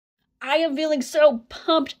I am feeling so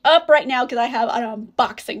pumped up right now because I have an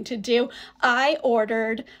unboxing to do. I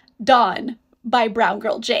ordered Dawn by Brown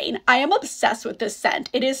Girl Jane. I am obsessed with this scent.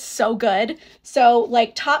 It is so good. So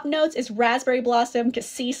like top notes is raspberry blossom,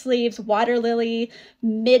 cassis leaves, water lily.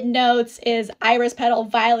 Mid notes is iris petal,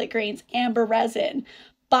 violet greens, amber resin.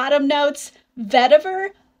 Bottom notes, vetiver,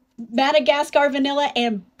 Madagascar vanilla,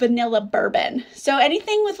 and vanilla bourbon. So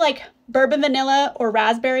anything with like bourbon vanilla or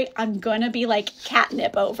raspberry, I'm gonna be like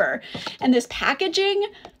catnip over. And this packaging,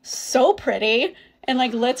 so pretty. And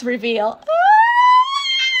like, let's reveal.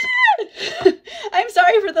 I'm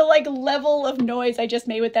sorry for the like level of noise I just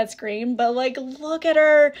made with that scream, but like, look at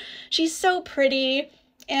her. She's so pretty.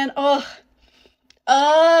 And oh,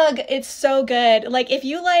 ugh, it's so good. Like, if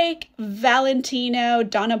you like Valentino,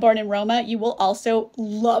 Donna Born in Roma, you will also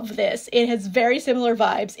love this. It has very similar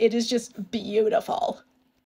vibes. It is just beautiful.